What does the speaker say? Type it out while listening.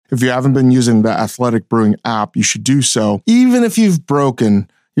If you haven't been using the Athletic Brewing app, you should do so. Even if you've broken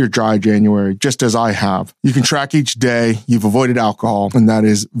your dry January, just as I have. You can track each day you've avoided alcohol, and that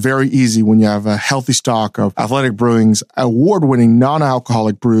is very easy when you have a healthy stock of Athletic Brewing's award-winning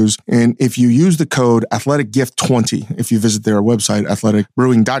non-alcoholic brews. And if you use the code AthleticGift20, if you visit their website,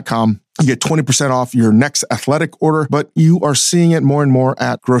 athleticbrewing.com, you get 20% off your next athletic order, but you are seeing it more and more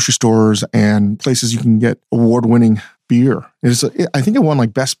at grocery stores and places you can get award-winning beer. I think it won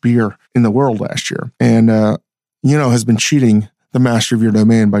like best beer in the world last year, and has been cheating the master of your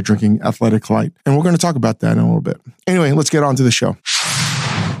domain by drinking Athletic Light. And we're going to talk about that in a little bit. Anyway, let's get on to the show.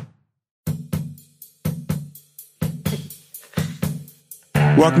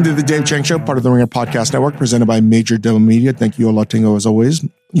 Welcome to the Dave Chang Show, part of the Ringer Podcast Network, presented by Major Domo Media. Thank you, Olatingo, as always.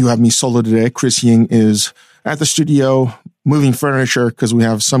 You have me solo today. Chris Ying is at the studio moving furniture because we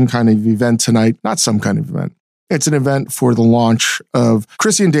have some kind of event tonight. Not some kind of event. It's an event for the launch of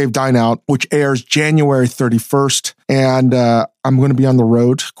Chrissy and Dave Dine Out, which airs January 31st. And I'm going to be on the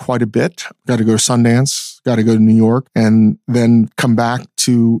road quite a bit. Got to go to Sundance, got to go to New York, and then come back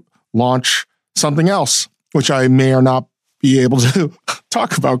to launch something else, which I may or not be able to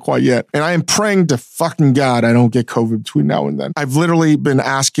talk about quite yet. And I am praying to fucking God I don't get COVID between now and then. I've literally been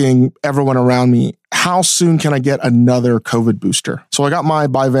asking everyone around me, how soon can I get another COVID booster? So I got my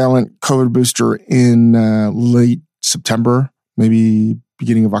bivalent COVID booster in late September, maybe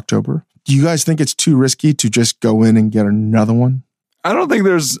beginning of October. Do you guys think it's too risky to just go in and get another one? I don't think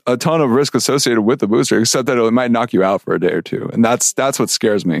there's a ton of risk associated with the booster, except that it might knock you out for a day or two. And that's what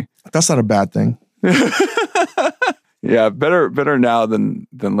scares me. That's not a bad thing. Yeah, better now than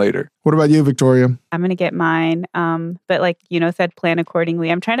later. What about you, Victoria? I'm going to get mine. But like, said, plan accordingly.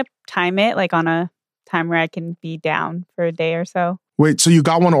 I'm trying to time it like on a time where I can be down for a day or so. Wait, so you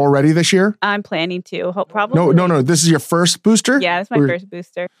got one already this year? I'm planning to. Probably. No. This is your first booster? Yeah, this is my first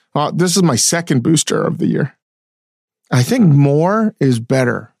booster. This is my second booster of the year. I think more is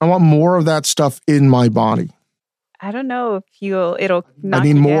better. I want more of that stuff in my body. I don't know if it'll knock I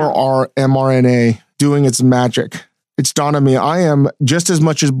need you more down. mRNA doing its magic. It's dawned on me, I am just as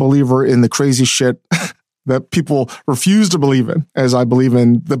much a believer in the crazy shit that people refuse to believe in as I believe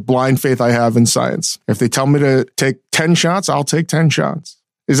in the blind faith I have in science. If they tell me to take 10 shots, I'll take 10 shots.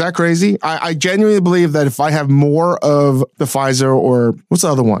 Is that crazy? I genuinely believe that if I have more of the Pfizer or what's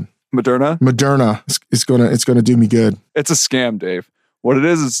the other one? Moderna, it's gonna do me good. It's a scam, Dave. What it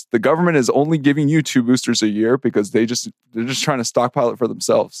is the government is only giving you 2 boosters a year because they're just trying to stockpile it for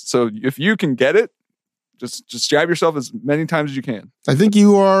themselves. So if you can get it, just jab yourself as many times as you can. I think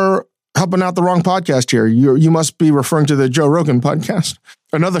you are helping out the wrong podcast here. You must be referring to the Joe Rogan podcast,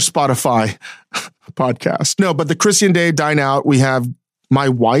 another Spotify podcast. No, but the Chrissy and Dave Dine Out, we have my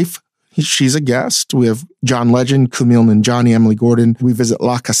wife. She's a guest. We have John Legend, Kumail Nanjiani, Emily Gordon. We visit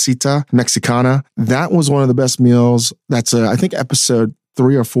La Casita Mexicana. That was one of the best meals. That's, I think, episode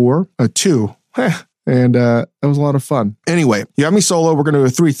 3 or 4, 2. And that was a lot of fun. Anyway, you have me solo. We're going to do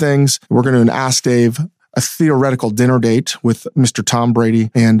 3 things. We're going to ask Dave a theoretical dinner date with Mr. Tom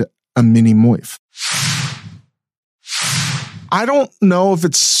Brady and a mini moif. I don't know if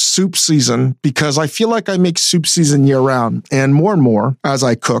it's soup season because I feel like I make soup season year round, and more as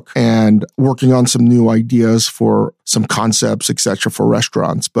I cook and working on some new ideas for some concepts, etc. for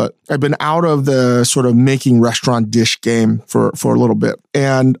restaurants. But I've been out of the sort of making restaurant dish game for a little bit.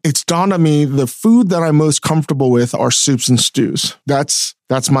 And it's dawned on me the food that I'm most comfortable with are soups and stews. That's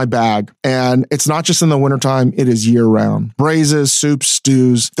my bag. And it's not just in the wintertime, it is year round. Braises, soups,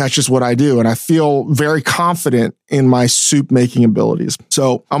 stews, that's just what I do. And I feel very confident in my soup making abilities.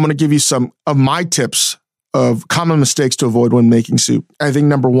 So I'm going to give you some of my tips of common mistakes to avoid when making soup. I think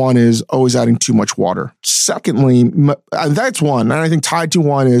number 1 is always adding too much water. Secondly, that's one. And I think tied to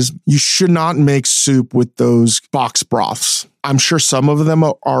one is you should not make soup with those box broths. I'm sure some of them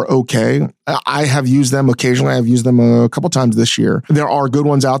are okay. I have used them occasionally. I've used them a couple times this year. There are good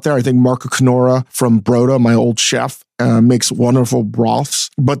ones out there. I think Marco Canora from Broda, my old chef, makes wonderful broths,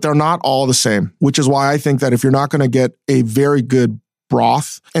 but they're not all the same, which is why I think that if you're not going to get a very good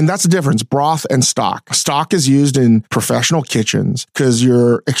broth, and that's the difference, broth and stock. Stock is used in professional kitchens because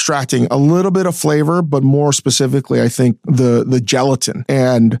you're extracting a little bit of flavor, but more specifically, I think the gelatin.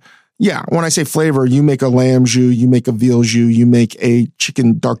 And yeah, when I say flavor, you make a lamb jus, you make a veal jus, you make a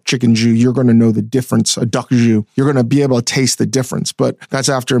dark chicken jus, you're going to know the difference. A duck jus, you're going to be able to taste the difference, but that's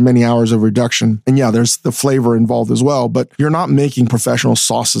after many hours of reduction. And yeah, there's the flavor involved as well, but you're not making professional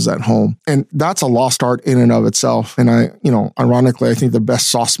sauces at home. And that's a lost art in and of itself. And ironically, I think the best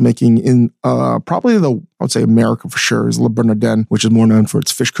sauce making in probably I would say America for sure is Le Bernardin, which is more known for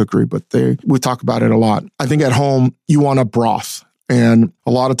its fish cookery, but we talk about it a lot. I think at home, you want a broth. And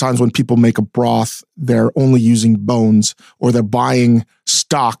a lot of times when people make a broth, they're only using bones or they're buying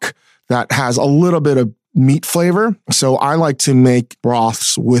stock that has a little bit of meat flavor. So I like to make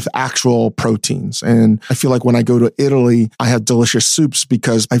broths with actual proteins. And I feel like when I go to Italy, I have delicious soups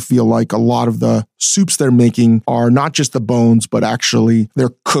because I feel like a lot of the soups they're making are not just the bones, but actually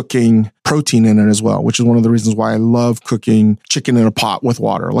they're cooking protein in it as well, which is one of the reasons why I love cooking chicken in a pot with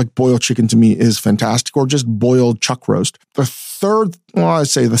water. Like boiled chicken to me is fantastic, or just boiled chuck roast. I'd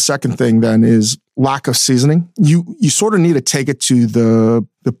say the second thing then is lack of seasoning. You sort of need to take it to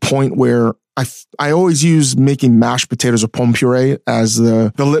the point where I always use making mashed potatoes or pomme puree as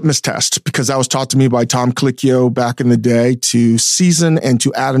the litmus test, because that was taught to me by Tom Colicchio back in the day to season and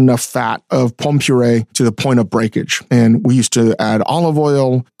to add enough fat of pomme puree to the point of breakage. And we used to add olive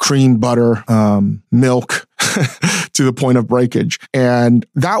oil, cream, butter, milk to the point of breakage. And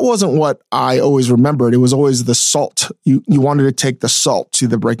that wasn't what I always remembered. It was always the salt. You wanted to take the salt to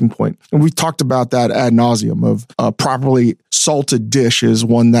the breaking point. And we talked about that ad nauseum of a properly salted dish is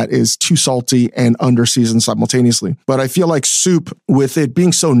one that is too salty and under seasoned simultaneously. But I feel like soup, with it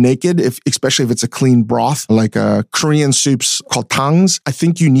being so naked, especially if it's a clean broth, like Korean soups called tangs, I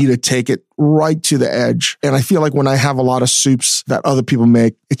think you need to take it right to the edge. And I feel like when I have a lot of soups that other people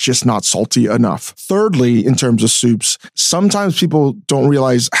make, it's just not salty enough. Thirdly, in terms of soups, sometimes people don't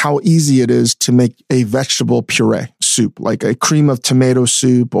realize how easy it is to make a vegetable puree soup, like a cream of tomato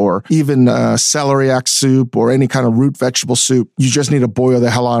soup or even celeriac soup or any kind of root vegetable soup. You just need to boil the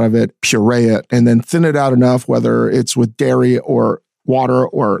hell out of it, puree it, and then thin it out enough, whether it's with dairy or water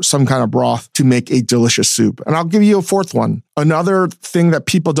or some kind of broth, to make a delicious soup. And I'll give you a fourth one. Another thing that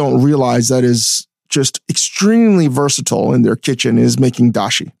people don't realize that is just extremely versatile in their kitchen is making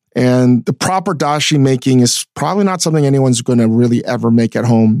dashi. And the proper dashi making is probably not something anyone's going to really ever make at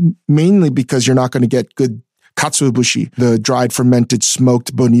home, mainly because you're not going to get good katsuobushi, the dried, fermented,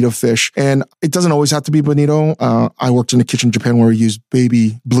 smoked bonito fish. And it doesn't always have to be bonito. I worked in a kitchen in Japan where we used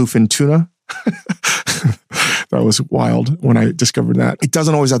baby bluefin tuna. That was wild when I discovered that. It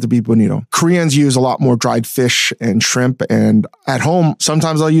doesn't always have to be bonito. Koreans use a lot more dried fish and shrimp. And at home,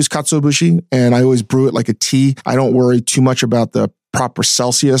 sometimes I'll use katsuobushi, and I always brew it like a tea. I don't worry too much about the proper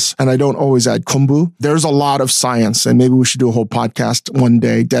Celsius, and I don't always add kombu. There's a lot of science, and maybe we should do a whole podcast one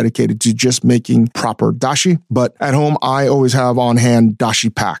day dedicated to just making proper dashi. But at home, I always have on hand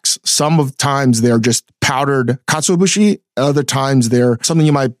dashi packs. Some of times they're just powdered katsuobushi. Other times they're something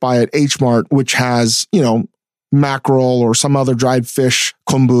you might buy at H Mart, which has, mackerel or some other dried fish,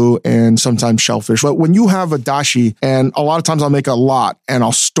 kombu, and sometimes shellfish. But when you have a dashi, and a lot of times I'll make a lot and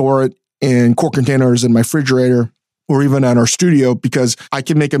I'll store it in quart containers in my refrigerator or even at our studio, because I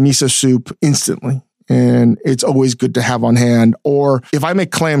can make a miso soup instantly. And it's always good to have on hand. Or if I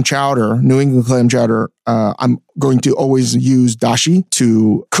make clam chowder, New England clam chowder, I'm going to always use dashi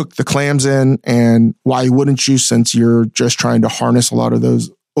to cook the clams in. And why wouldn't you, since you're just trying to harness a lot of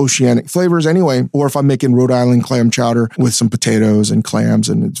those oceanic flavors anyway? Or if I'm making Rhode Island clam chowder with some potatoes and clams,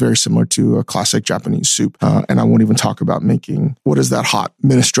 and it's very similar to a classic Japanese soup. And I won't even talk about making, what is that hot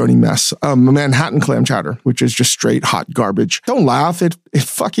minestrone mess? Manhattan clam chowder, which is just straight hot garbage. Don't laugh. It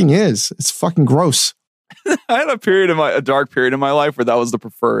fucking is. It's fucking gross. I had a dark period in my life where that was the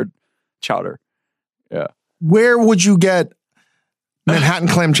preferred chowder. Yeah. Where would you get Manhattan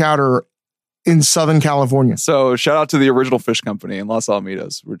clam chowder in Southern California? So shout out to the Original Fish Company in Los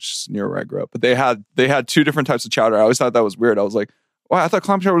Alamitos, which is near where I grew up. But they had two different types of chowder. I always thought that was weird. I was like, wow, I thought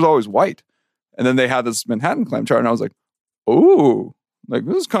clam chowder was always white. And then they had this Manhattan clam chowder, and I was like, ooh, like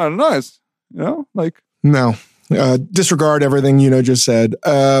this is kind of nice. No. Disregard everything just said.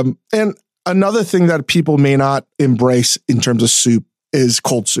 And another thing that people may not embrace in terms of soup is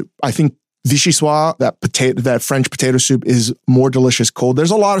cold soup. I think vichyssoise, that French potato soup, is more delicious cold.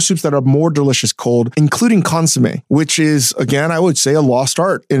 There's a lot of soups that are more delicious cold, including consommé, which is, again, I would say a lost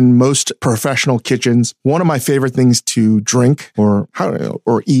art in most professional kitchens. One of my favorite things to drink or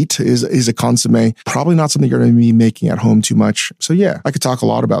eat is a consommé. Probably not something you're going to be making at home too much. So yeah, I could talk a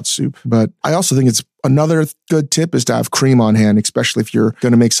lot about soup, but I also think it's another good tip is to have cream on hand, especially if you're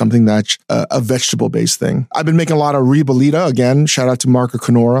going to make something that's a vegetable-based thing. I've been making a lot of ribollita. Again, shout out to Marco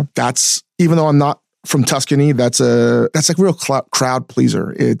Canora. That's, even though I'm not from Tuscany, that's a real crowd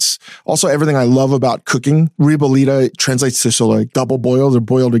pleaser. It's also everything I love about cooking. Ribollita translates to like double boiled or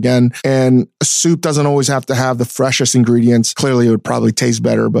boiled again. And a soup doesn't always have to have the freshest ingredients. Clearly, it would probably taste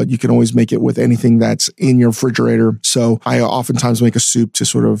better, but you can always make it with anything that's in your refrigerator. So I oftentimes make a soup to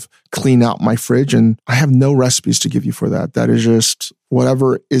sort of clean out my fridge, and I have no recipes to give you for that. That is just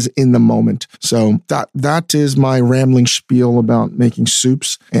whatever is in the moment. So that is my rambling spiel about making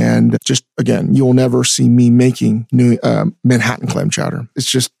soups. And just again, you'll never see me making new Manhattan clam chowder.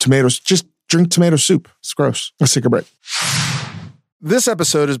 It's just tomatoes. Just drink tomato soup. It's gross. Let's take a break. This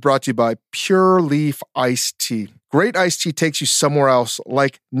episode is brought to you by Pure Leaf Iced Tea. Great iced tea takes you somewhere else,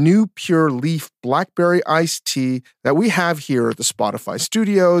 like new Pure Leaf Blackberry Iced Tea that we have here at the Spotify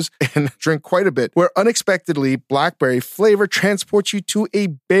studios and drink quite a bit, where unexpectedly blackberry flavor transports you to a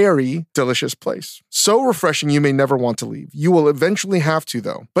berry delicious place. So refreshing you may never want to leave. You will eventually have to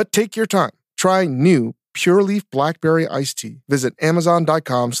though, but take your time. Try new Pure Leaf Blackberry Iced Tea. Visit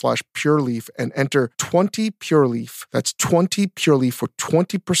Amazon.com/PureLeaf and enter 20 Pure Leaf. That's 20 Pure Leaf for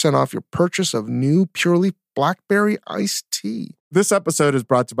 20% off your purchase of new Pure Leaf Blackberry Iced Tea. This episode is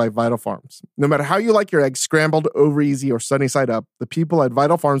brought to you by Vital Farms. No matter how you like your eggs, scrambled, over easy, or sunny side up, the people at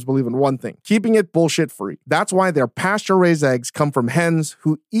Vital Farms believe in one thing: keeping it bullshit free. That's why their pasture-raised eggs come from hens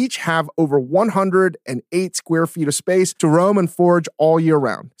who each have over 108 square feet of space to roam and forage all year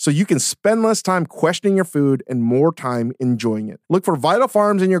round. So you can spend less time questioning your food and more time enjoying it. Look for Vital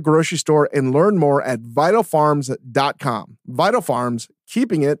Farms in your grocery store and learn more at vitalfarms.com. Vital Farms,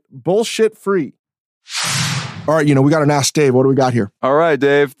 keeping it bullshit free. All right, we got an Ask Dave. What do we got here? All right,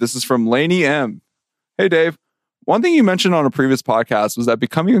 Dave. This is from Lainey M. Hey, Dave. One thing you mentioned on a previous podcast was that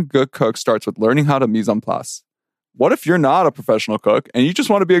becoming a good cook starts with learning how to mise en place. What if you're not a professional cook and you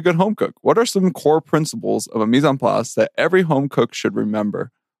just want to be a good home cook? What are some core principles of a mise en place that every home cook should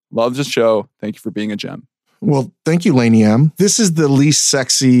remember? Love the show. Thank you for being a gem. Well, thank you, Lainey M. This is the least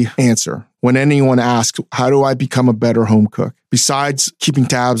sexy answer when anyone asks, how do I become a better home cook? Besides keeping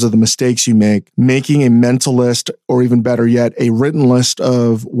tabs of the mistakes you make, making a mental list, or even better yet, a written list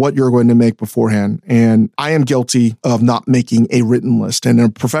of what you're going to make beforehand. And I am guilty of not making a written list. And in a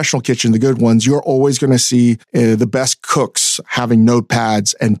professional kitchen, the good ones, you're always going to see the best cooks having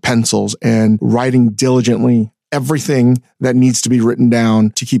notepads and pencils and writing diligently everything that needs to be written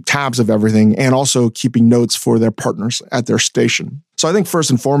down to keep tabs of everything, and also keeping notes for their partners at their station. So I think first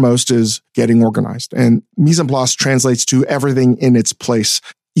and foremost is getting organized. And mise en place translates to everything in its place.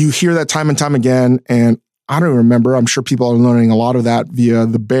 You hear that time and time again, and I don't remember. I'm sure people are learning a lot of that via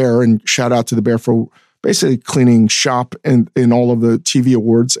The Bear, and shout out to The Bear for basically cleaning shop in all of the TV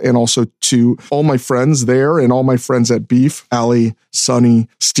awards, and also to all my friends there and all my friends at Beef, Ali, Sonny,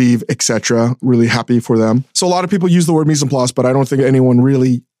 Steve, etc. Really happy for them. So a lot of people use the word mise en place, but I don't think anyone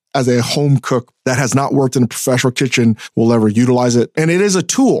really, as a home cook that has not worked in a professional kitchen, will ever utilize it. And it is a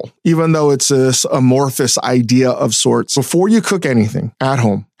tool, even though it's this amorphous idea of sorts. Before you cook anything at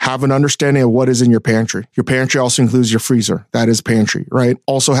home, have an understanding of what is in your pantry. Your pantry also includes your freezer. That is pantry, right?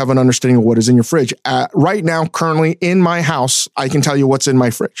 Also have an understanding of what is in your fridge. Right now, currently in my house, I can tell you what's in my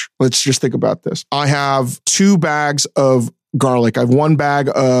fridge. Let's just think about this. I have 2 bags of garlic. I have 1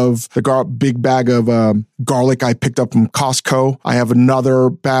 bag of the big bag of garlic I picked up from Costco. I have another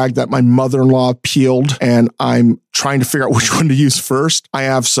bag that my mother-in-law peeled, and I'm trying to figure out which one to use first. I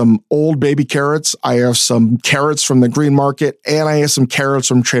have some old baby carrots. I have some carrots from the green market, and I have some carrots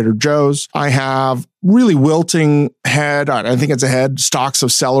from Trader Joe's. I have really wilting head, I think it's a head, stalks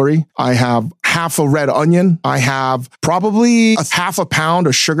of celery. I have half a red onion. I have probably half a pound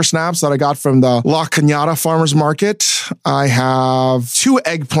of sugar snaps that I got from the La Cañada Farmers Market. I have 2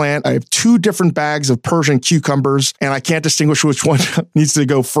 eggplant. I have 2 different bags of Persian cucumbers, and I can't distinguish which one needs to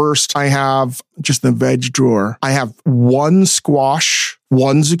go first. I have just the veg drawer. I have 1 squash,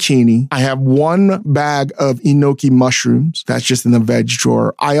 1 zucchini. I have 1 bag of enoki mushrooms. That's just in the veg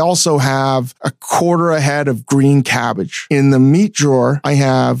drawer. I also have a quarter a head of green cabbage. In the meat drawer, I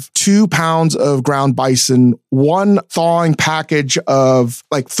have 2 pounds of ground bison, 1 thawing package of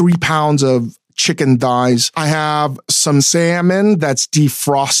like 3 pounds of chicken thighs. I have some salmon that's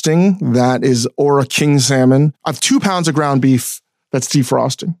defrosting. That is Ora King salmon. I have 2 pounds of ground beef that's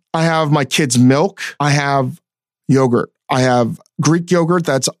defrosting. I have my kids' milk. I have yogurt. I have Greek yogurt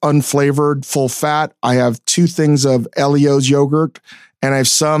that's unflavored, full fat. I have 2 things of Elio's yogurt, and I have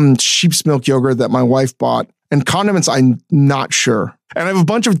some sheep's milk yogurt that my wife bought. And condiments, I'm not sure. And I have a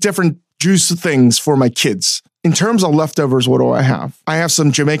bunch of different juice things for my kids. In terms of leftovers, what do I have? I have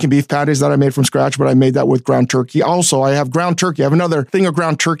some Jamaican beef patties that I made from scratch, but I made that with ground turkey. Also, I have ground turkey. I have another thing of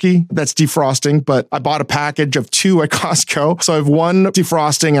ground turkey that's defrosting, but I bought a package of 2 at Costco. So I have 1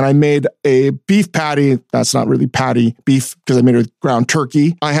 defrosting, and I made a beef patty. That's not really patty beef because I made it with ground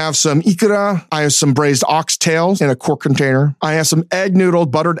turkey. I have some ikara. I have some braised oxtails in a quart container. I have some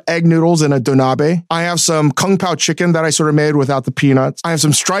buttered egg noodles in a donabe. I have some kung pao chicken that I sort of made without the peanuts. I have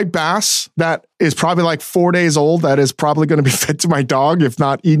some striped bass that is probably like 4 days old. That is probably going to be fed to my dog, if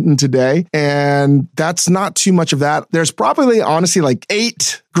not eaten today. And that's not too much of that. There's probably, honestly, like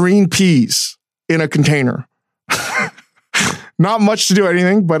 8 green peas in a container. Not much to do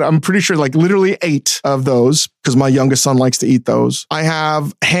anything, but I'm pretty sure like literally 8 of those because my youngest son likes to eat those. I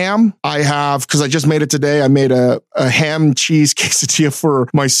have ham. Because I just made it today, I made a ham cheese quesadilla for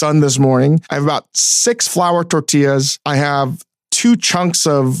my son this morning. I have about 6 flour tortillas. I have 2 chunks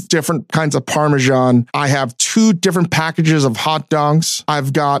of different kinds of Parmesan. I have 2 different packages of hot dogs.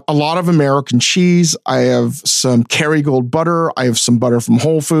 I've got a lot of American cheese. I have some Kerrygold butter. I have some butter from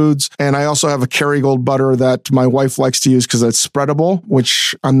Whole Foods. And I also have a Kerrygold butter that my wife likes to use because it's spreadable,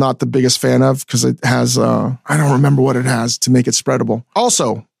 which I'm not the biggest fan of because it has, I don't remember what it has to make it spreadable.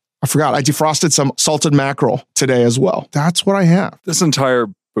 Also, I forgot, I defrosted some salted mackerel today as well. That's what I have. This entire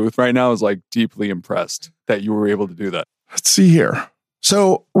booth right now is like deeply impressed that you were able to do that. Let's see here.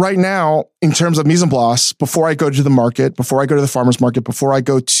 So right now, in terms of mise en place, before I go to the market, before I go to the farmer's market, before I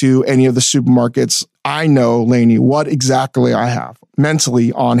go to any of the supermarkets, I know, Lainey, what exactly I have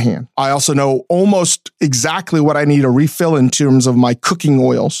mentally on hand. I also know almost exactly what I need to refill in terms of my cooking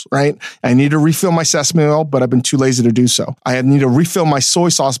oils, right? I need to refill my sesame oil, but I've been too lazy to do so. I need to refill my soy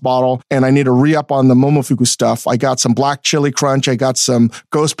sauce bottle, and I need to re-up on the Momofuku stuff. I got some black chili crunch. I got some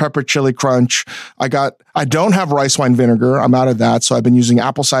ghost pepper chili crunch. I don't have rice wine vinegar. I'm out of that. So I've been using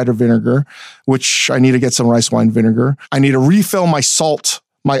apple cider vinegar, which I need to get some rice wine vinegar. I need to refill my salt.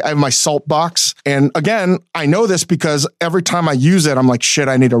 I have my salt box. And again, I know this because every time I use it, I'm like, shit,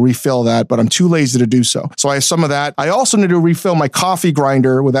 I need to refill that, but I'm too lazy to do so. So I have some of that. I also need to refill my coffee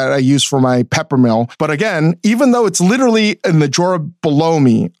grinder that I use for my pepper mill. But again, even though it's literally in the drawer below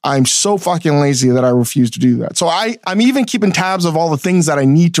me, I'm so fucking lazy that I refuse to do that. So I'm even keeping tabs of all the things that I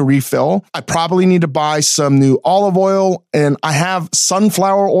need to refill. I probably need to buy some new olive oil, and I have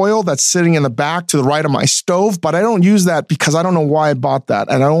sunflower oil that's sitting in the back to the right of my stove, but I don't use that because I don't know why I bought that.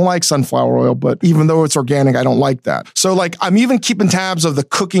 And I don't like sunflower oil, but even though it's organic, I don't like that. So like, I'm even keeping tabs of the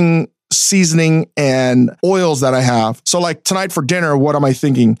cooking seasoning and oils that I have. So like tonight for dinner, what am I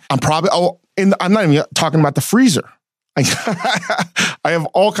thinking? I'm not even talking about the freezer. I have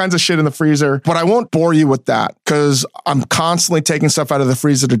all kinds of shit in the freezer, but I won't bore you with that because I'm constantly taking stuff out of the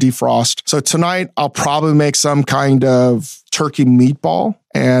freezer to defrost. So tonight I'll probably make some kind of turkey meatball,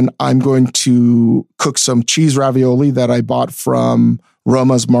 and I'm going to cook some cheese ravioli that I bought from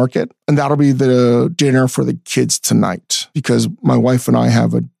Roma's Market. And that'll be the dinner for the kids tonight because my wife and I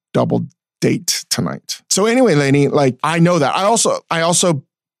have a double date tonight. So anyway, Lainey, like I know that. I also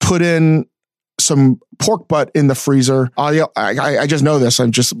put in some pork butt in the freezer. I just know this.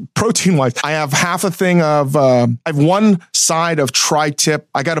 I'm just protein wise. I have half a thing of, I have one side of tri-tip.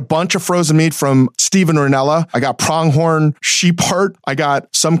 I got a bunch of frozen meat from Stephen Ranella. I got pronghorn sheep heart. I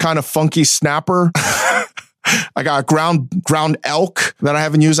got some kind of funky snapper. I got ground elk that I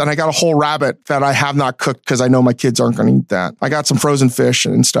haven't used, and I got a whole rabbit that I have not cooked because I know my kids aren't going to eat that. I got some frozen fish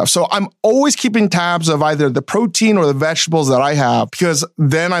and stuff. So I'm always keeping tabs of either the protein or the vegetables that I have because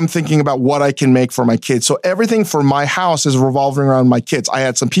then I'm thinking about what I can make for my kids. So everything for my house is revolving around my kids. I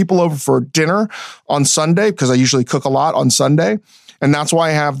had some people over for dinner on Sunday because I usually cook a lot on Sunday. And that's why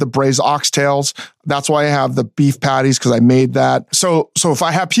I have the braised oxtails. That's why I have the beef patties because I made that. So if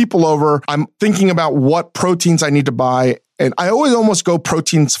I have people over, I'm thinking about what proteins I need to buy. And I always almost go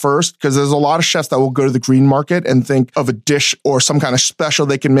proteins first because there's a lot of chefs that will go to the green market and think of a dish or some kind of special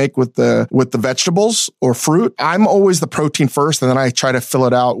they can make with the vegetables or fruit. I'm always the protein first, and then I try to fill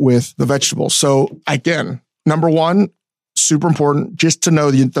it out with the vegetables. So again, number one, super important just to know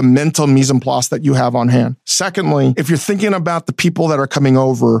the mental mise en place that you have on hand. Secondly, if you're thinking about the people that are coming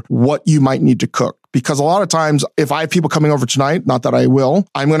over, what you might need to cook. Because a lot of times, if I have people coming over tonight, not that I will,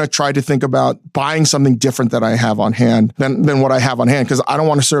 I'm going to try to think about buying something different that I have on hand than what I have on hand. Because I don't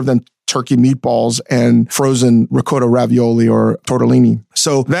want to serve them turkey meatballs and frozen ricotta ravioli or tortellini.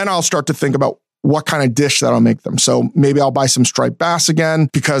 So then I'll start to think about what kind of dish that I'll make them. So maybe I'll buy some striped bass again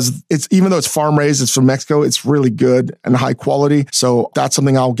because even though it's farm raised, it's from Mexico, it's really good and high quality. So that's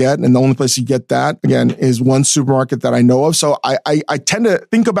something I'll get. And the only place you get that, again, is one supermarket that I know of. So I tend to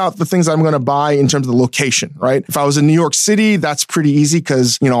think about the things I'm going to buy in terms of the location, right? If I was in New York City, that's pretty easy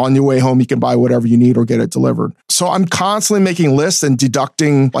because, on your way home, you can buy whatever you need or get it delivered. So I'm constantly making lists and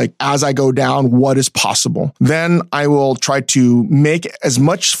deducting, like, as I go down, what is possible. Then I will try to make as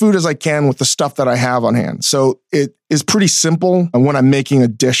much food as I can with the stuff that I have on hand. So is pretty simple when I'm making a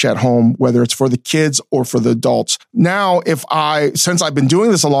dish at home, whether it's for the kids or for the adults. Now, since I've been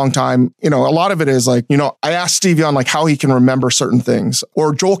doing this a long time, a lot of it is like, I asked Stevie on like how he can remember certain things,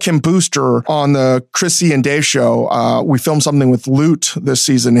 or Joel Kim Booster on the Chrissy and Dave show. We filmed something with Loot this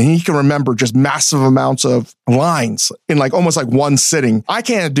season, and he can remember just massive amounts of lines in like almost like one sitting. I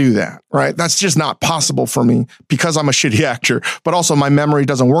can't do that, right? That's just not possible for me because I'm a shitty actor, but also my memory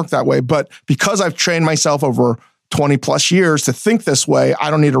doesn't work that way. But because I've trained myself over 20 plus years to think this way,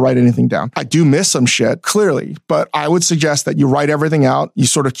 I don't need to write anything down. I do miss some shit, clearly, but I would suggest that you write everything out. You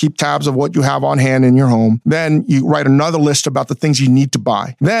sort of keep tabs of what you have on hand in your home. Then you write another list about the things you need to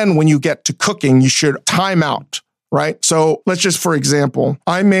buy. Then when you get to cooking, you should time out. Right? So let's just, for example,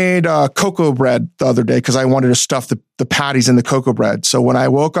 I made cocoa bread the other day because I wanted to stuff the patties in the cocoa bread. So when I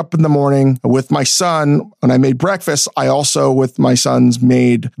woke up in the morning with my son, when I made breakfast, I also, with my sons,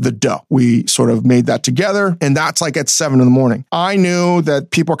 made the dough. We sort of made that together. And that's like at 7 a.m. I knew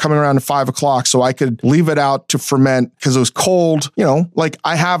that people are coming around at 5 o'clock, so I could leave it out to ferment because it was cold. Like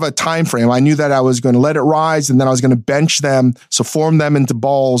I have a time frame. I knew that I was going to let it rise and then I was going to bench them. So form them into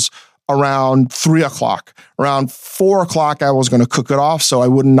balls around 3 o'clock. Around 4 o'clock, I was going to cook it off so I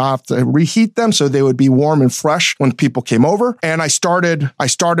wouldn't have to reheat them, so they would be warm and fresh when people came over. And I started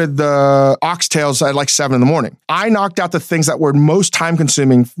the oxtails at like 7 a.m. I knocked out the things that were most time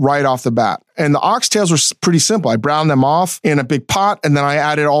consuming right off the bat. And the oxtails were pretty simple. I browned them off in a big pot, and then I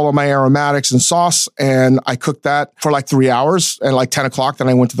added all of my aromatics and sauce, and I cooked that for like 3 hours. And like 10 o'clock, then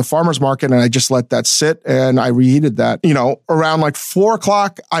I went to the farmer's market and I just let that sit and I reheated that. Around like 4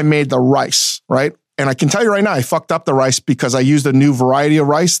 o'clock, I made the rice, right? And I can tell you right now, I fucked up the rice because I used a new variety of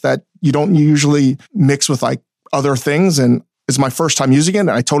rice that you don't usually mix with like other things. And it's my first time using it. And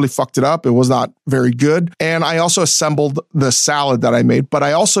I totally fucked it up. It was not very good. And I also assembled the salad that I made, but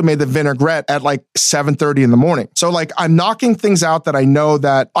I also made the vinaigrette at like 7:30 in the morning. So like I'm knocking things out that I know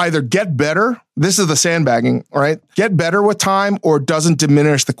that either get better. This is the sandbagging, right? Get better with time or doesn't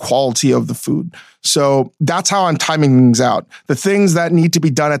diminish the quality of the food. So that's how I'm timing things out. The things that need to be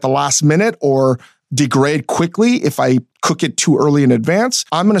done at the last minute or degrade quickly if I cook it too early in advance,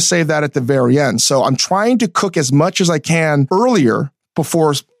 I'm going to save that at the very end. So I'm trying to cook as much as I can earlier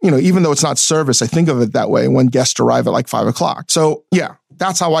before, even though it's not service, I think of it that way when guests arrive at like 5 o'clock. So yeah,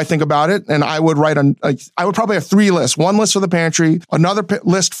 that's how I think about it. And I would I would probably have 3 lists, one list for the pantry, another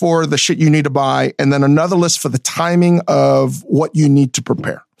list for the shit you need to buy, and then another list for the timing of what you need to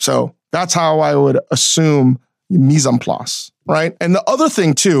prepare. So that's how I would assume mise en place, right? And the other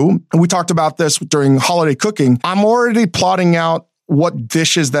thing too, and we talked about this during holiday cooking, I'm already plotting out what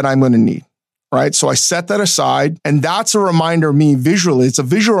dishes that I'm going to need, right? So I set that aside, and that's a reminder me visually. It's a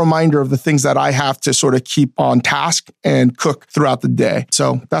visual reminder of the things that I have to sort of keep on task and cook throughout the day.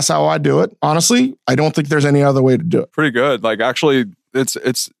 So that's how I do it. Honestly, I don't think there's any other way to do it. Pretty good. Like actually,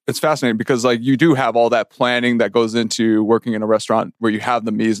 it's fascinating because like you do have all that planning that goes into working in a restaurant where you have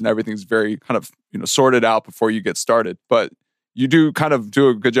the mise and everything's very kind of sorted out before you get started. But you do kind of do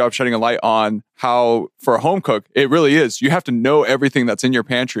a good job shedding a light on how for a home cook it really is. You have to know everything that's in your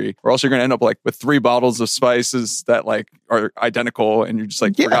pantry, or else you're going to end up like with 3 bottles of spices that like are identical, and you're just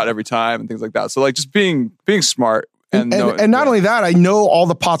like forgot every time and things like that. So like just being smart and not only that, I know all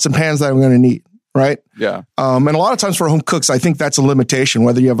the pots and pans that I'm going to need. Right? Yeah. And a lot of times for home cooks, I think that's a limitation,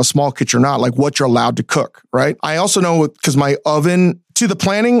 whether you have a small kitchen or not, like what you're allowed to cook, right? I also know because my oven, to the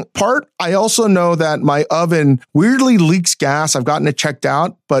planning part, I also know that my oven weirdly leaks gas. I've gotten it checked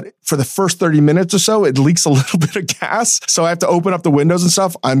out, but for the first 30 minutes or so, it leaks a little bit of gas. So I have to open up the windows and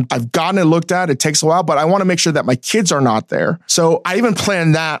stuff. I've gotten it looked at. It takes a while, but I want to make sure that my kids are not there. So I even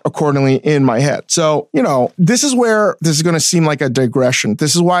plan that accordingly in my head. So, this is where this is going to seem like a digression.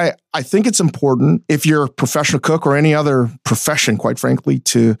 This is why I think it's important, if you're a professional cook or any other profession, quite frankly,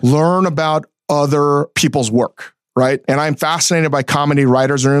 to learn about other people's work. Right. And I'm fascinated by comedy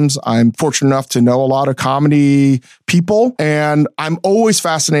writers' rooms. I'm fortunate enough to know a lot of comedy people, and I'm always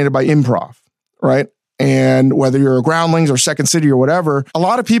fascinated by improv. Right. And whether you're a Groundlings or Second City or whatever, a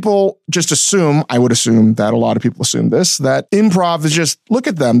lot of people just assume, I would assume that a lot of people assume this, that improv is just, look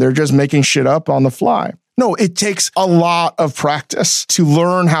at them, they're just making shit up on the fly. No, it takes a lot of practice to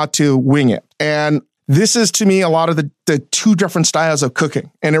learn how to wing it. And this is, to me, a lot of the 2 different styles of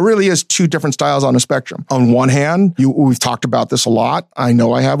cooking. And it really is 2 different styles on a spectrum. On one hand, we've talked about this a lot. I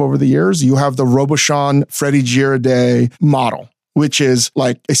know I have over the years. You have the Robuchon Freddie Girardet model, which is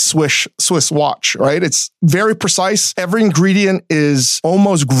like a Swiss watch, right? It's very precise. Every ingredient is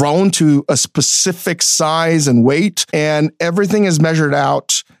almost grown to a specific size and weight, and everything is measured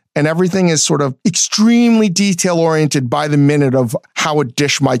out and everything is sort of extremely detail oriented by the minute of how a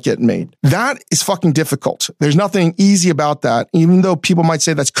dish might get made. That is fucking difficult. There's nothing easy about that. Even though people might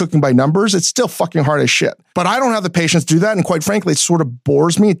say that's cooking by numbers, it's still fucking hard as shit. But I don't have the patience to do that. And quite frankly, it sort of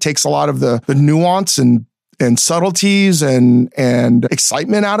bores me. It takes a lot of the nuance and subtleties and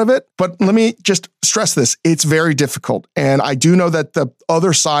excitement out of it. But let me just stress this. It's very difficult. And I do know that the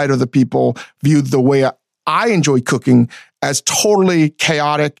other side of the people view the way I enjoy cooking as totally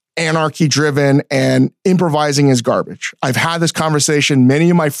chaotic, anarchy driven, and improvising is garbage. I've had this conversation.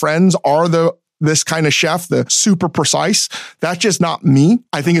 Many of my friends are this kind of chef, the super precise. That's just not me.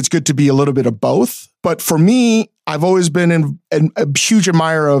 I think it's good to be a little bit of both. But for me, I've always been a huge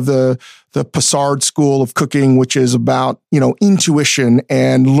admirer of the Passard school of cooking, which is about, intuition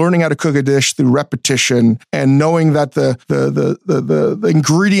and learning how to cook a dish through repetition and knowing that the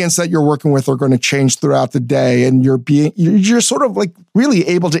ingredients that you're working with are going to change throughout the day. And you're sort of like really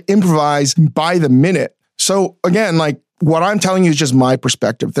able to improvise by the minute. So again, like, what I'm telling you is just my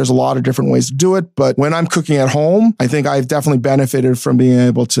perspective. There's a lot of different ways to do it, but when I'm cooking at home, I think I've definitely benefited from being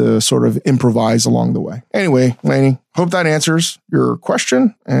able to sort of improvise along the way. Anyway, Laney, hope that answers your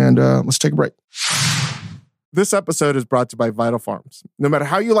question, and let's take a break. This episode is brought to you by Vital Farms. No matter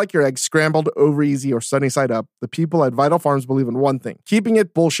how you like your eggs, scrambled, over easy, or sunny side up, the people at Vital Farms believe in one thing: keeping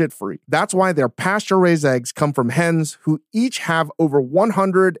it bullshit free. That's why their pasture-raised eggs come from hens who each have over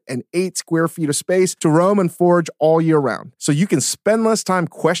 108 square feet of space to roam and forage all year round. So you can spend less time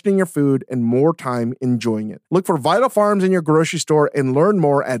questioning your food and more time enjoying it. Look for Vital Farms in your grocery store and learn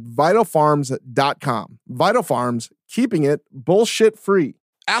more at vitalfarms.com. Vital Farms, keeping it bullshit free.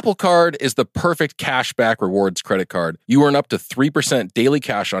 Apple Card is the perfect cashback rewards credit card. You earn up to 3% daily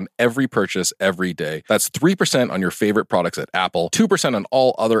cash on every purchase every day. That's 3% on your favorite products at Apple, 2% on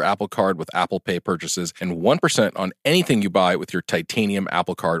all other Apple Card with Apple Pay purchases, and 1% on anything you buy with your titanium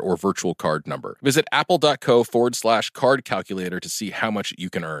Apple Card or virtual card number. Visit apple.co/card calculator to see how much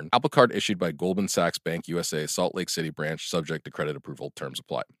you can earn. Apple Card issued by Goldman Sachs Bank USA, Salt Lake City branch, subject to credit approval. Terms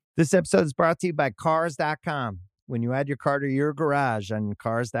apply. This episode is brought to you by Cars.com. When you add your car to your garage on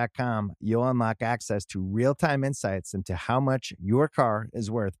Cars.com, you'll unlock access to real-time insights into how much your car is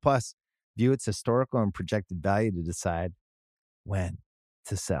worth. Plus, view its historical and projected value to decide when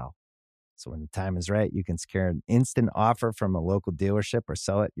to sell. So when the time is right, you can secure an instant offer from a local dealership or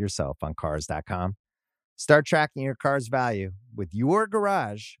sell it yourself on Cars.com. Start tracking your car's value with your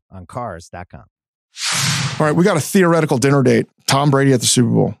garage on Cars.com. All right, we got a theoretical dinner date. Tom Brady at the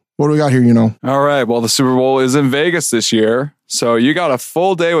Super Bowl. What do we got here, All right. Well, the Super Bowl is in Vegas this year. So you got a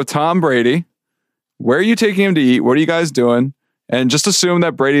full day with Tom Brady. Where are you taking him to eat? What are you guys doing? And just assume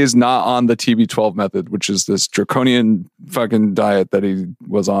that Brady is not on the TB12 method, which is this draconian fucking diet that he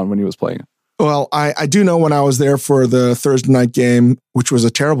was on when he was playing. Well, I do know when I was there for the Thursday night game, which was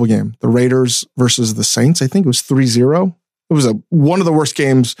a terrible game, the Raiders versus the Saints, I think it was 3-0. It was one of the worst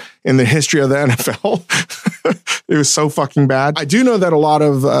games in the history of the NFL. It was so fucking bad. I do know that a lot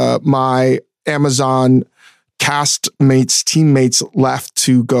of my Amazon castmates, teammates left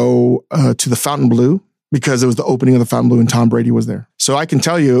to go to the Fontainebleau because it was the opening of the Fontainebleau and Tom Brady was there. So I can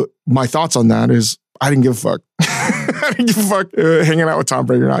tell you my thoughts on that is I didn't give a fuck. I didn't give a fuck hanging out with Tom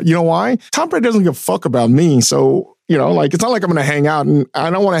Brady or not. You know why? Tom Brady doesn't give a fuck about me. So, it's not like I'm going to hang out, and I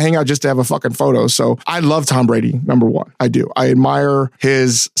don't want to hang out just to have a fucking photo. So I love Tom Brady, number one. I do. I admire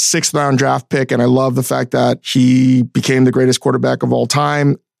his 6th round draft pick, and I love the fact that he became the greatest quarterback of all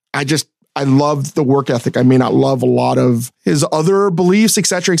time. I love the work ethic. I may not love a lot of his other beliefs, et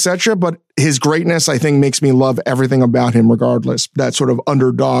cetera, but his greatness, I think, makes me love everything about him regardless. That sort of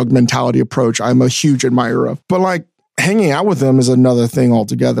underdog mentality approach, I'm a huge admirer of. But hanging out with him is another thing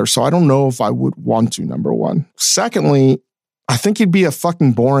altogether. So I don't know if I would want to, number one. Secondly, I think he'd be a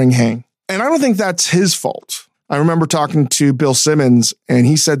fucking boring hang. And I don't think that's his fault. I remember talking to Bill Simmons, and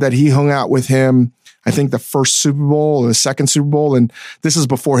he said that he hung out with him, I think the first Super Bowl or the second Super Bowl. And this is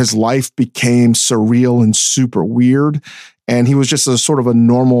before his life became surreal and super weird. And he was just a sort of a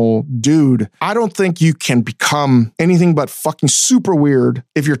normal dude. I don't think you can become anything but fucking super weird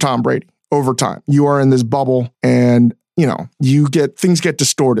if you're Tom Brady over time. You are in this bubble and, things get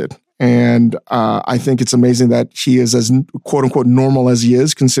distorted. And I think it's amazing that he is as quote unquote normal as he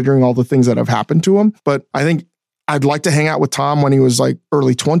is, considering all the things that have happened to him. But I think I'd like to hang out with Tom when he was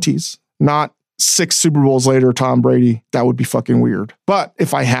early 20s, not 6 Super Bowls later, Tom Brady. That would be fucking weird. But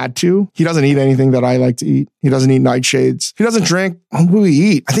if I had to, he doesn't eat anything that I like to eat. He doesn't eat nightshades. He doesn't drink. What do we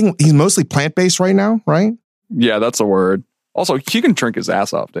eat? I think he's mostly plant-based right now, right? Yeah, that's a word. Also, he can drink his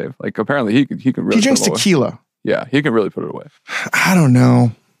ass off, Dave. Apparently he can really. He drinks tequila. Yeah, he can really put it away. I don't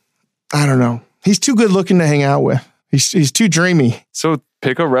know. He's too good looking to hang out with. He's too dreamy. So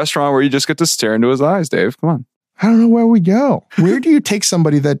pick a restaurant where you just get to stare into his eyes, Dave. Come on. I don't know where we go. Where do you take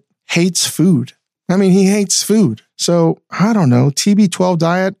somebody that hates food? I mean, he hates food. So I don't know. TB12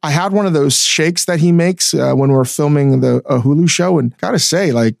 diet. I had one of those shakes that he makes when we're filming a Hulu show. And gotta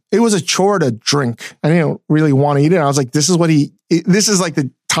say, like, it was a chore to drink. I didn't really want to eat it. I was like, this is like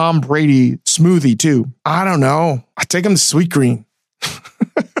the Tom Brady smoothie too. I don't know. I take him to Sweet Green.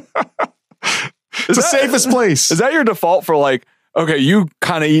 It's the safest place. Is that your default for like, okay, you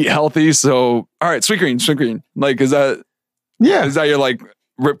kind of eat healthy. So, all right, Sweet Green. Like, is that your like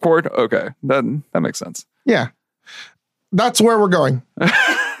ripcord? Okay. That makes sense. Yeah. That's where we're going.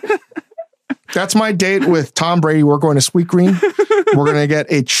 That's my date with Tom Brady. We're going to Sweet Green. We're going to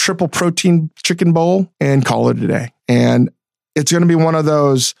get a triple protein chicken bowl and call it a day. And it's going to be one of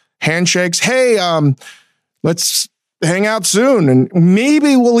those handshakes. Hey, let's hang out soon. And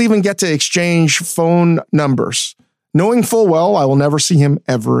maybe we'll even get to exchange phone numbers, knowing full well I will never see him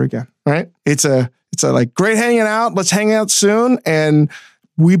ever again. Right? It's a like, great hanging out. Let's hang out soon. And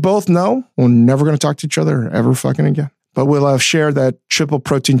we both know we're never going to talk to each other ever fucking again. But we'll have shared that triple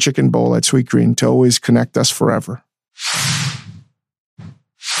protein chicken bowl at Sweet Green to always connect us forever.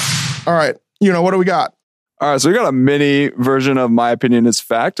 All right. What do we got? All right. So we got a mini version of My Opinion is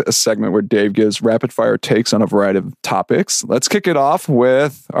Fact, a segment where Dave gives rapid fire takes on a variety of topics. Let's kick it off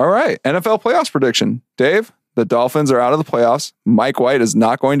with, all right, NFL playoffs prediction. Dave, the Dolphins are out of the playoffs. Mike White is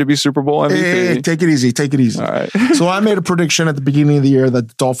not going to be Super Bowl MVP. Hey, take it easy. All right. So I made a prediction at the beginning of the year that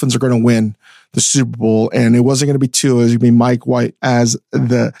the Dolphins are going to win the Super Bowl, and it wasn't going to be Tua. It was going to be Mike White as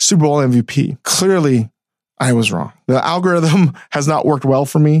the Super Bowl MVP. Clearly, I was wrong. The algorithm has not worked well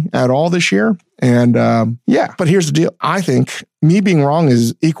for me at all this year. And but here's the deal. I think me being wrong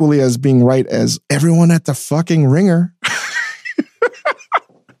is equally as being right as everyone at the fucking Ringer.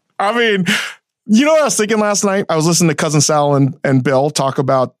 I mean, you know what I was thinking last night? I was listening to Cousin Sal and Bill talk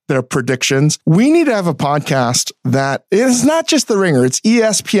about their predictions. We need to have a podcast that is not just the Ringer. It's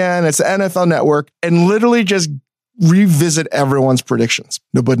ESPN, it's the NFL Network, and literally just revisit everyone's predictions.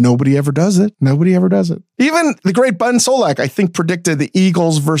 No, but nobody ever does it. Even the great Ben Solak, I think, predicted the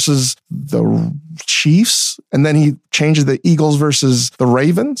Eagles versus the Chiefs, and then he changed the Eagles versus the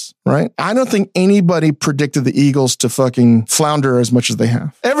Ravens, right? I don't think anybody predicted the Eagles to fucking flounder as much as they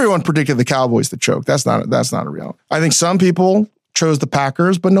have. Everyone predicted the Cowboys to choke. That's not a reality. I think some people chose the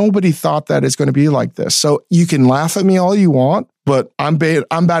Packers, but nobody thought that it's going to be like this. So you can laugh at me all you want, but I'm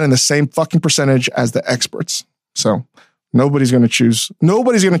batting the same fucking percentage as the experts. So nobody's going to choose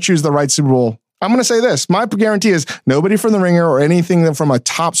the right Super Bowl. I'm going to say this. My guarantee is nobody from the Ringer or anything from a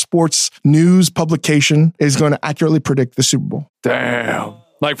top sports news publication is going to accurately predict the Super Bowl. Damn.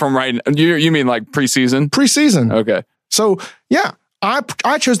 Like from right now, you mean like preseason? Preseason. Okay. So yeah,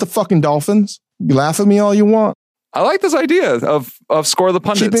 I chose the fucking Dolphins. You laugh at me all you want. I like this idea of score the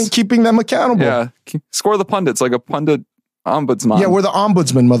pundits. Keeping them accountable. Yeah. Score the pundits like a pundit ombudsman. Yeah, we're the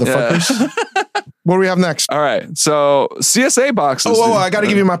ombudsman, motherfuckers. Yeah. What do we have next? All right. So CSA boxes. Oh, I got to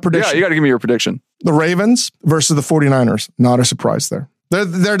give you my prediction. Yeah, you got to give me your prediction. The Ravens versus the 49ers. Not a surprise there.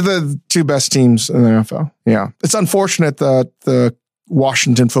 They're the two best teams in the NFL. Yeah. It's unfortunate that the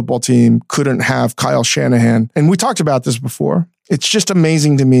Washington football team couldn't have Kyle Shanahan. And we talked about this before. It's just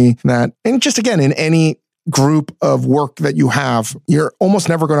amazing to me that, and just again, in any group of work that you have, you're almost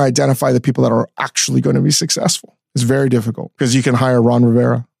never going to identify the people that are actually going to be successful. It's very difficult because you can hire Ron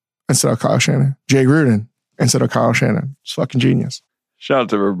Rivera instead of Kyle Shanahan, Jay Gruden instead of Kyle Shanahan. It's fucking genius. Shout out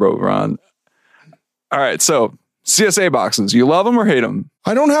to bro, Ron. All right. So CSA boxes, you love them or hate them?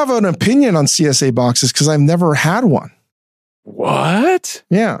 I don't have an opinion on CSA boxes because I've never had one. What?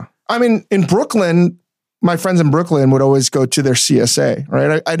 Yeah. I mean, in Brooklyn, my friends in Brooklyn would always go to their CSA,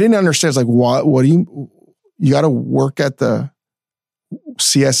 right? I didn't understand. It's like, what do you got to work at the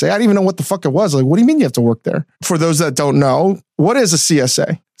CSA? I didn't even know what the fuck it was. Like, what do you mean you have to work there? For those that don't know, what is a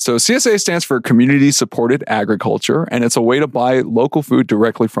CSA? So CSA stands for Community Supported Agriculture, and it's a way to buy local food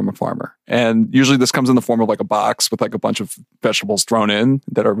directly from a farmer. And usually this comes in the form of like a box with like a bunch of vegetables thrown in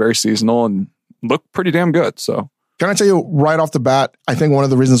that are very seasonal and look pretty damn good. So can I tell you right off the bat, I think one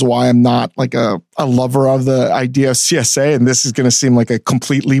of the reasons why I'm not like a lover of the idea of CSA, and this is going to seem like a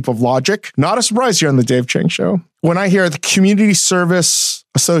complete leap of logic, not a surprise here on the Dave Chang Show. When I hear the Community Service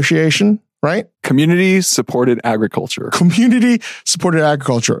Association, right? Community Supported Agriculture. Community Supported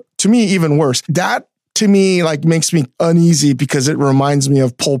Agriculture. To me, even worse. That to me like makes me uneasy because it reminds me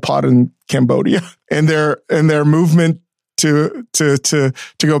of Pol Pot in Cambodia and their movement to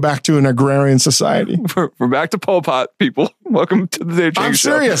go back to an agrarian society. We're back to Pol Pot, people. Welcome to the Dave Chang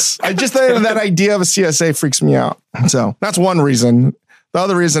Show. I'm serious. I just think that idea of a CSA freaks me out. So that's one reason. The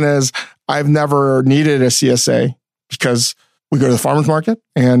other reason is I've never needed a CSA because we go to the farmer's market.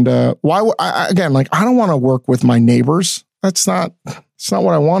 And again, like, I don't want to work with my neighbors. It's not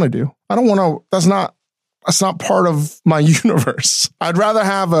what I want to do. I don't want to, that's not part of my universe. I'd rather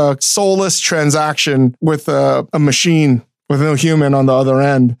have a soulless transaction with a machine with no human on the other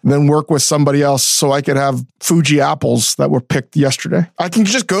end than work with somebody else so I could have Fuji apples that were picked yesterday. I can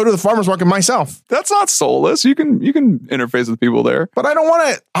just go to the farmer's market myself. That's not soulless. You can interface with people there. But I don't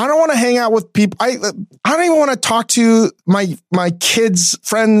want to hang out with people. I don't even want to talk to my kids'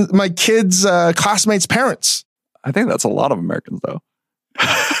 friends, my kids' classmates' parents. I think that's a lot of Americans, though.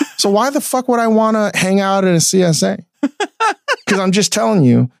 So why the fuck would I want to hang out at a CSA? Because I'm just telling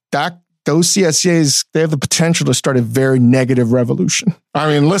you, those CSAs, they have the potential to start a very negative revolution. I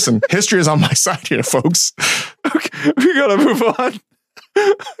mean, listen, history is on my side here, folks. Okay, we gotta move on.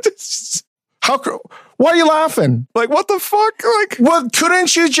 Why are you laughing? Like, what the fuck? Like, well,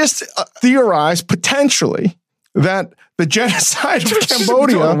 couldn't you just theorize potentially that the genocide of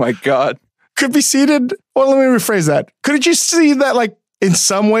Cambodia oh my God, could be seeded? Well, let me rephrase that. Couldn't you see that, like, in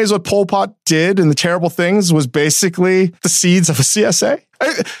some ways what Pol Pot did and the terrible things was basically the seeds of a CSA?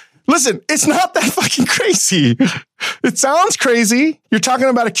 Listen, it's not that fucking crazy. It sounds crazy. You're talking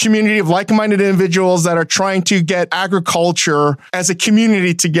about a community of like-minded individuals that are trying to get agriculture as a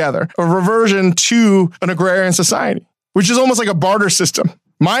community together, a reversion to an agrarian society, which is almost like a barter system.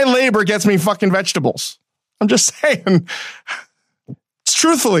 My labor gets me fucking vegetables. I'm just saying.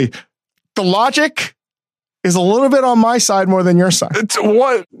 Truthfully, the logic is a little bit on my side more than your side. It's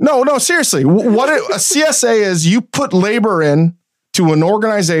what? No, seriously. A CSA is, you put labor in to an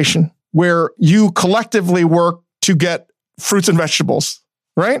organization where you collectively work to get fruits and vegetables,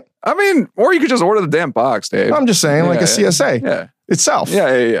 right? I mean, or you could just order the damn box, Dave. I'm just saying, like a CSA itself.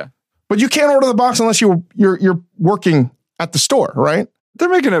 Yeah. But you can't order the box unless you're working at the store, right? They're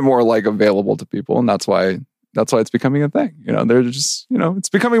making it more like available to people, and that's why it's becoming a thing. You know, they're just, you know, it's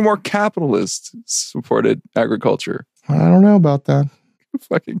becoming more capitalist supported agriculture. I don't know about that. You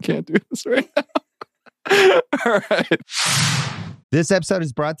fucking can't do this right now. All right. This episode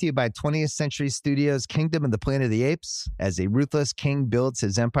is brought to you by 20th Century Studios' Kingdom of the Planet of the Apes. As a ruthless king builds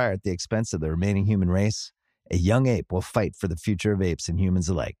his empire at the expense of the remaining human race, a young ape will fight for the future of apes and humans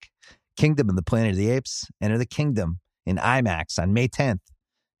alike. Kingdom of the Planet of the Apes. Enter the kingdom in IMAX on May 10th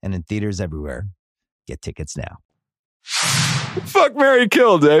and in theaters everywhere. Get tickets now. Fuck, marry,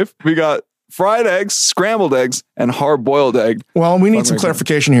 kill, Dave. We got fried eggs, scrambled eggs, and hard-boiled egg. Well, we need some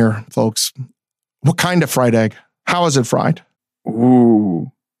clarification here, folks. What kind of fried egg? How is it fried?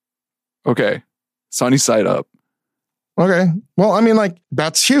 Ooh. Okay. Sunny side up. Okay. Well, I mean, like,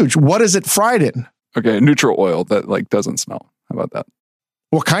 that's huge. What is it fried in? Okay. Neutral oil that, like, doesn't smell. How about that?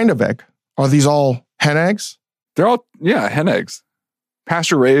 What kind of egg? Are these all hen eggs? They're all, hen eggs.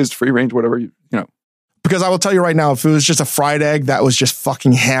 Pasture raised, free range, whatever, you know. Because I will tell you right now, if it was just a fried egg that was just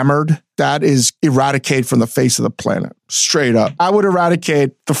fucking hammered, that is eradicate from the face of the planet. Straight up. I would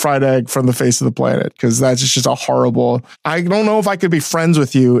eradicate the fried egg from the face of the planet because that's just a horrible... I don't know if I could be friends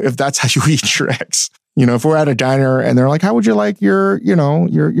with you if that's how you eat your eggs. You know, if we're at a diner and they're like, how would you like your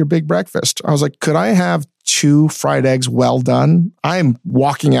big breakfast? I was like, could I have 2 fried eggs well done? I'm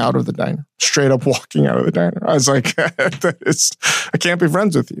walking out of the diner. Straight up walking out of the diner. I was like, I can't be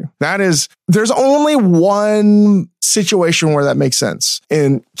friends with you. There's only one situation where that makes sense.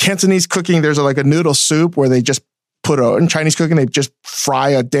 In Cantonese cooking, there's like a noodle soup where they just in Chinese cooking, they just fry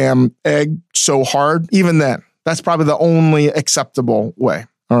a damn egg so hard. Even then, that's probably the only acceptable way.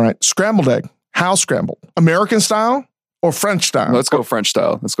 All right. Scrambled egg. How scrambled? American style or French style? Let's go French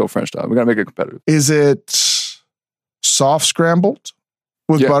style. We got to make it competitive. Is it soft scrambled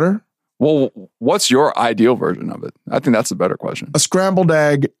with butter? Well, what's your ideal version of it? I think that's a better question. A scrambled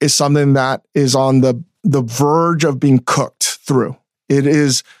egg is something that is on the verge of being cooked through. It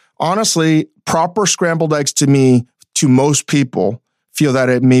is honestly proper scrambled eggs to most people feel that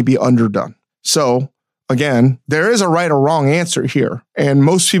it may be underdone. So again, there is a right or wrong answer here. And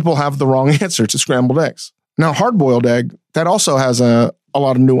most people have the wrong answer to scrambled eggs. Now, hard-boiled egg, that also has a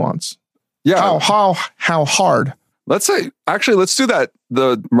lot of nuance. Yeah. How hard? Let's do that,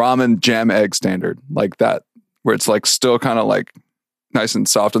 the ramen jam egg standard, like that, where it's like still kind of like nice and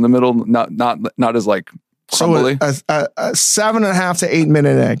soft in the middle, not as like crumbly. So a 7.5 to 8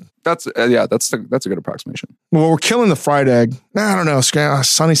 minute egg. That's a good approximation. Well, we're killing the fried egg. I don't know.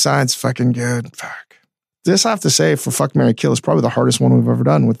 Sunny side's fucking good. Fuck. This, I have to say, for Fuck, Marry, Kill is probably the hardest one we've ever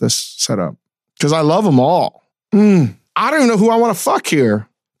done with this setup. Because I love them all. I don't even know who I want to fuck here.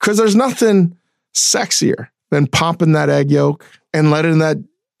 Because there's nothing sexier than popping that egg yolk and letting that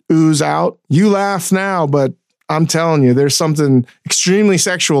ooze out. You laugh now, but I'm telling you, there's something extremely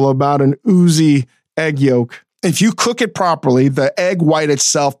sexual about an oozy egg yolk If you cook it properly, the egg white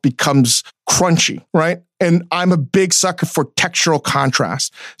itself becomes crunchy, right? And I'm a big sucker for textural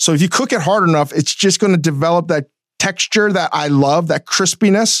contrast. So if you cook it hard enough, it's just going to develop that texture that I love, that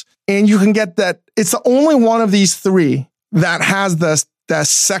crispiness. And you can get that. It's the only one of these three that has the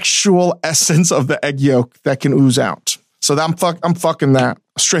sexual essence of the egg yolk that can ooze out. So I'm fucking that.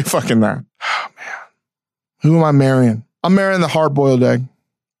 Straight fucking that. Oh, man. Who am I marrying? I'm marrying the hard-boiled egg.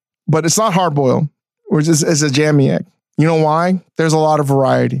 But it's not hard-boiled. It's a jammy egg. You know why? There's a lot of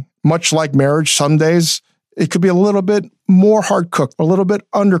variety. Much like marriage, some days it could be a little bit more hard cooked, a little bit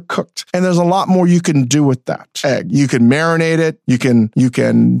undercooked. And there's a lot more you can do with that egg. You can marinate it. You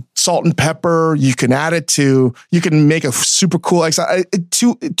can salt and pepper. You can add it to, you can make a super cool egg.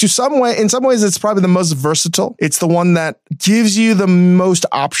 In some ways, it's probably the most versatile. It's the one that gives you the most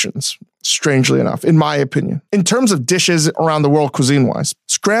options, strangely enough, in my opinion. In terms of dishes around the world, cuisine-wise,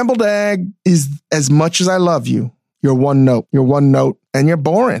 scrambled egg is, as much as I love you, you're one note, and you're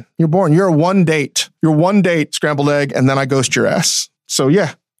boring. You're a one date. You're one date scrambled egg, and then I ghost your ass. So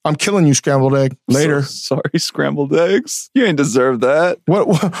yeah, I'm killing you, scrambled egg. Later. So sorry, scrambled eggs. You ain't deserve that.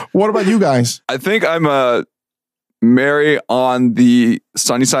 What about you guys? I think I'm a Mary on the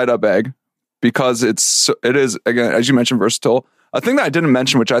sunny side up egg because it is, again, as you mentioned, versatile. A thing that I didn't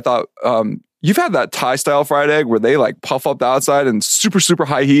mention, which I thought, you've had that Thai style fried egg where they like puff up the outside and super, super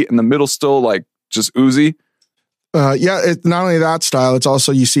high heat and the middle still like just oozy. It's not only that style, it's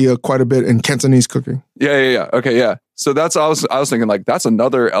also, you see quite a bit in Cantonese cooking. Yeah. Okay, yeah. So that's, I was thinking like, that's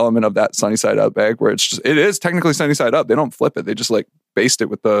another element of that sunny side up egg where it is technically sunny side up. They don't flip it. They just like baste it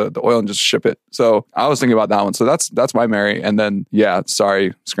with the oil and just ship it. So I was thinking about that one. So that's my Mary. And then, yeah,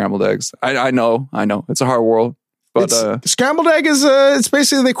 sorry, scrambled eggs. I know. It's a hard world. But scrambled egg is it's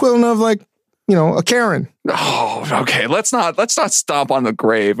basically the equivalent of like, a Karen. Oh, okay. Let's not stomp on the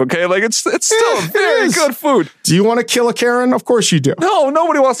grave. Okay, like it's still very good food. Do you want to kill a Karen? Of course you do. No,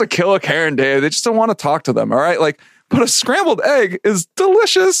 nobody wants to kill a Karen, Dave. They just don't want to talk to them. All right, but a scrambled egg is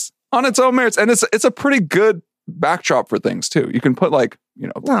delicious on its own merits, and it's a pretty good backdrop for things too. You can put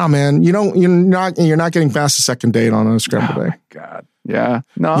Nah, man, you're not getting past the second date on a scrambled egg. My God, yeah,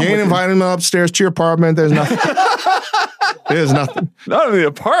 no, you ain't inviting them upstairs to your apartment. There's nothing. There's nothing. Not in the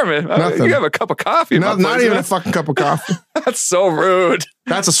apartment. Nothing. You have a cup of coffee. Not even a fucking cup of coffee. That's so rude.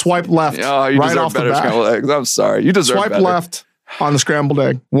 That's a swipe left. Oh, you right deserve off better the bat. scrambled eggs. I'm sorry. You deserve swipe better. left on the scrambled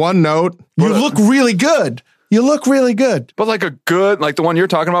egg. One note. You look really good. But like a good, like the one you're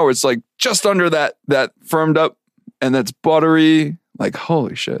talking about where it's like just under that firmed up and that's buttery. Like,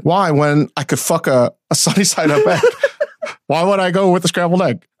 holy shit. Why? When I could fuck a sunny side up egg. Why would I go with the scrambled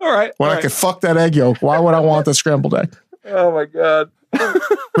egg? All right. When I could fuck that egg yolk, why would I want the scrambled egg? Oh my God.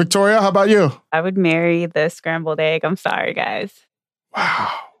 Victoria, how about you? I would marry the scrambled egg. I'm sorry, guys.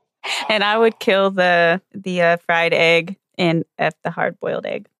 Wow. And I would kill the fried egg and F the hard-boiled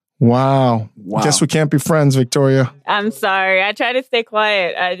egg. Wow. Guess we can't be friends, Victoria. I'm sorry. I try to stay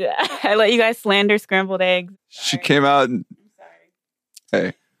quiet. I let you guys slander scrambled eggs. She came out and...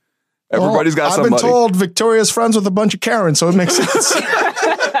 Hey. Everybody's got somebody. I've been told Victoria's friends with a bunch of Karens, so it makes sense.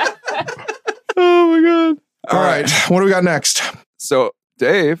 Oh my God. All right. What do we got next? So,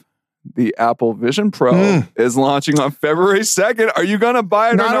 Dave, the Apple Vision Pro is launching on February 2nd. Are you going to buy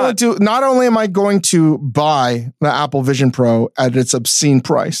it or not? Not only am I going to buy the Apple Vision Pro at its obscene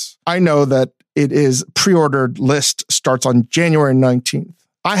price, I know that it is pre-ordered list starts on January 19th.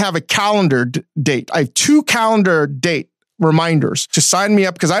 I have a calendar date. I have 2 calendar date reminders to sign me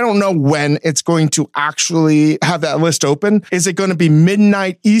up because I don't know when it's going to actually have that list open. Is it going to be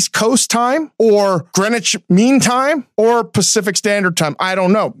midnight East Coast time or Greenwich Mean Time or Pacific Standard Time? I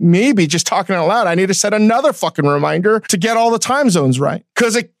don't know. Maybe just talking out loud, I need to set another fucking reminder to get all the time zones right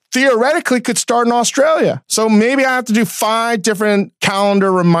because it theoretically could start in Australia. So maybe I have to do 5 different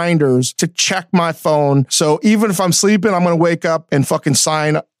calendar reminders to check my phone. So even if I'm sleeping, I'm going to wake up and fucking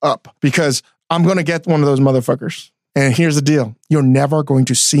sign up because I'm going to get one of those motherfuckers. And here's the deal. You're never going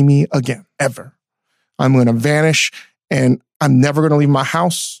to see me again, ever. I'm going to vanish and I'm never going to leave my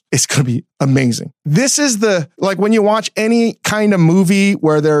house. It's going to be amazing. This is like when you watch any kind of movie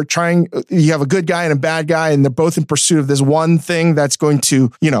where you have a good guy and a bad guy and they're both in pursuit of this one thing that's going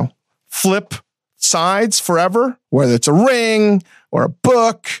to, flip sides forever, whether it's a ring or a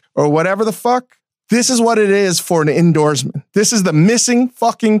book or whatever the fuck. This is what it is for an indoorsman. This is the missing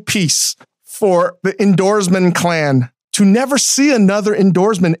fucking piece for the indoorsman clan to never see another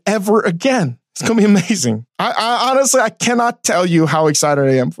indoorsman ever again. It's going to be amazing. I honestly, I cannot tell you how excited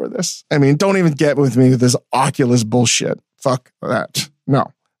I am for this. I mean, don't even get with me with this Oculus bullshit. Fuck that.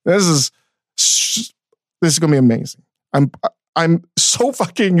 No, this is going to be amazing. I'm so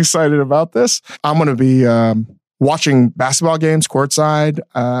fucking excited about this. I'm going to be watching basketball games courtside.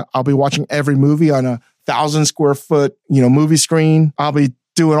 I'll be watching every movie on a 1,000 square foot, movie screen. I'll be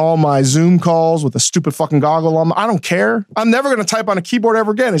doing all my Zoom calls with a stupid fucking goggle on. I don't care. I'm never going to type on a keyboard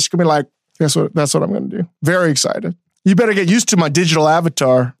ever again. It's going to be like, that's what I'm going to do. Very excited. You better get used to my digital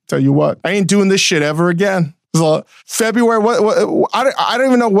avatar. Tell you what, I ain't doing this shit ever again. So February, what I don't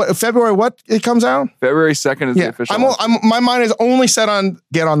even know what February, what it comes out? February 2nd is the official. My mind is only set on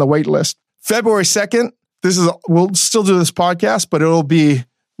get on the wait list. February 2nd, we'll still do this podcast, but it'll be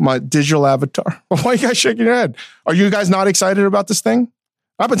my digital avatar. Why are you guys shaking your head? Are you guys not excited about this thing?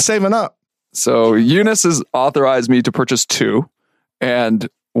 I've been saving up. So Eunice has authorized me to purchase 2, and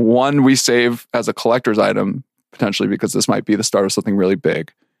 1 we save as a collector's item, potentially because this might be the start of something really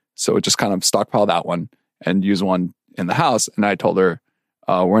big. So just kind of stockpile that one and use 1 in the house. And I told her,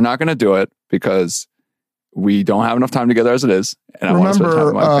 we're not going to do it because we don't have enough time together as it is. And I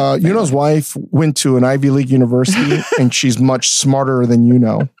remember, Yuno's wife went to an Ivy League university and she's much smarter than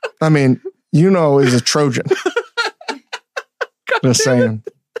Yuno. I mean, Yuno is a Trojan. Just saying.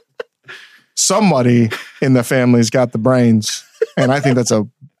 Somebody in the family's got the brains. And I think that's a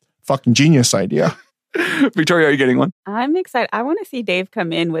fucking genius idea. Victoria, are you getting one? I'm excited. I want to see Dave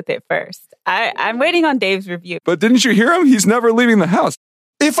come in with it first. I'm waiting on Dave's review. But didn't you hear him? He's never leaving the house.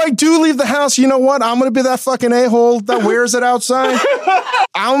 If I do leave the house, you know what? I'm going to be that fucking a-hole that wears it outside.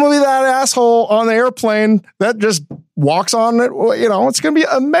 I'm going to be that asshole on the airplane that just walks on it. It's going to be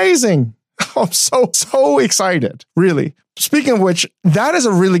amazing. I'm so excited. Really. Speaking of which, that is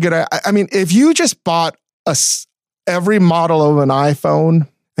a really good, I mean, if you just bought every model of an iPhone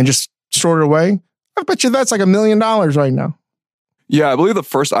and just stored it away, I bet you that's like $1 million right now. Yeah, I believe the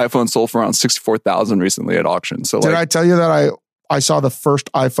first iPhone sold for around 64,000 recently at auction. So did I tell you that I saw the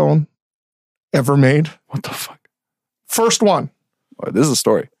first iPhone ever made? What the fuck? First one. Oh, this is a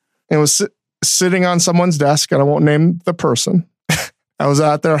story. It was sitting on someone's desk, and I won't name the person. I was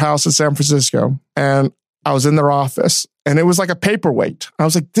at their house in San Francisco, and I was in their office, and it was like a paperweight. I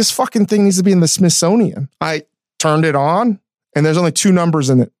was like, this fucking thing needs to be in the Smithsonian. I turned it on, and there's only 2 numbers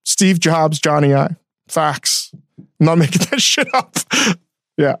in it. Steve Jobs, Johnny I. Facts. I'm not making that shit up.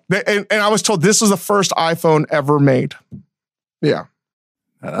 Yeah. And I was told this was the first iPhone ever made. Yeah.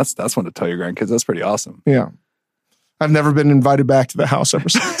 That's one to tell your grandkids. That's pretty awesome. Yeah. I've never been invited back to the house ever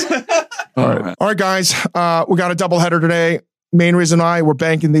since. All right, guys. We got a doubleheader today. Main reason we're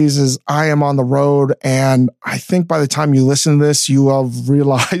banking these is I am on the road, and I think by the time you listen to this, you will have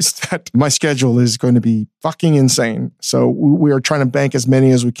realized that my schedule is going to be fucking insane. So we are trying to bank as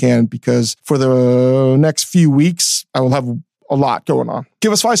many as we can because for the next few weeks, I will have a lot going on.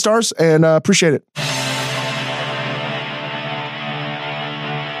 Give us 5 stars and appreciate it.